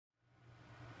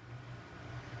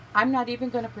I'm not even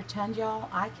going to pretend, y'all.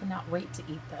 I cannot wait to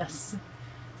eat this.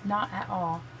 Not at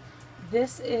all.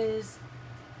 This is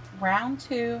round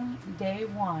 2, day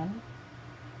 1,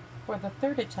 for the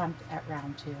 3rd attempt at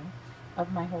round 2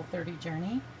 of my Whole30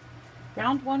 journey.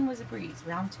 Round 1 was a breeze.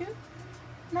 Round 2,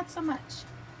 not so much.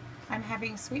 I'm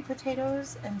having sweet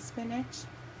potatoes and spinach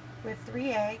with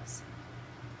 3 eggs,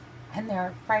 and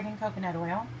they're fried in coconut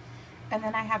oil. And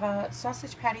then I have a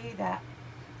sausage patty that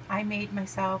I made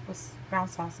myself with ground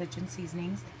sausage and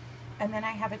seasonings. And then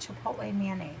I have a chipotle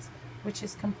mayonnaise, which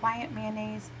is compliant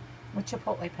mayonnaise with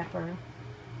chipotle pepper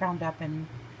ground up and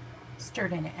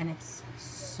stirred in it. And it's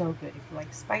so good. If you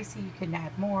like spicy, you can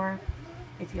add more.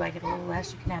 If you like it a little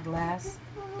less, you can add less.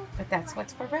 But that's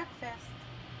what's for breakfast.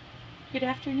 Good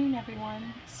afternoon,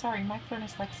 everyone. Sorry, my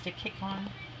furnace likes to kick on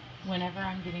whenever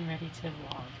I'm getting ready to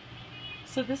vlog.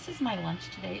 So this is my lunch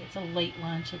today. It's a late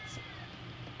lunch. It's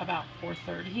about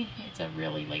 4:30. It's a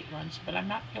really late lunch, but I'm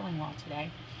not feeling well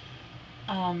today.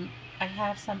 I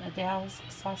have some Adele's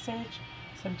sausage,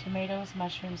 some tomatoes,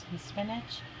 mushrooms, and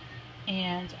spinach,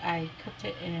 and I cooked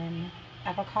it in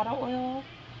avocado oil,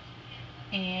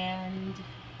 and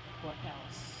what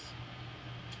else?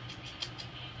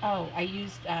 Oh, I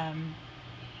used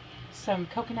some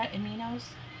coconut aminos,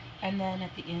 and then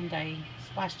at the end I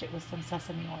splashed it with some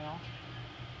sesame oil.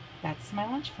 That's my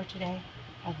lunch for today.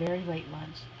 A very late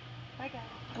lunch. Bye, guys.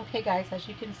 Okay, guys, as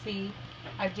you can see,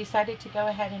 I've decided to go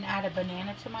ahead and add a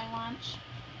banana to my lunch.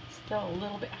 Still a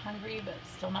little bit hungry, but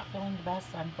still not feeling the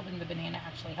best, so I'm hoping the banana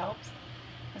actually helps.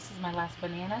 This is my last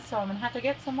banana, so I'm going to have to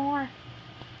get some more.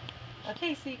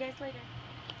 Okay, see you guys later.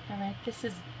 Alright, this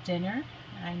is dinner.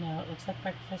 I know it looks like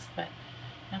breakfast, but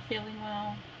not feeling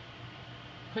well.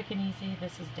 Quick and easy,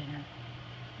 this is dinner.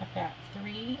 I've got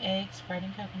 3 eggs fried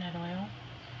in coconut oil,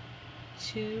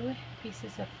 2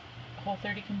 pieces of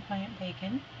Whole30 compliant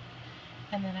bacon,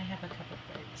 and then I have a cup of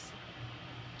grapes.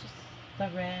 Just the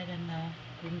red and the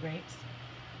green grapes.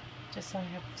 Just so I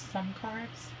have some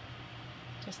carbs,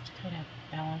 just to kind of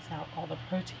balance out all the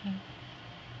protein.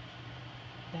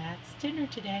 That's dinner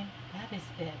today. That is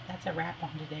it. That's a wrap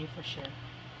on today for sure.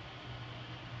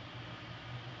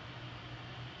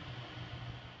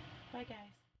 Bye,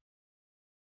 guys.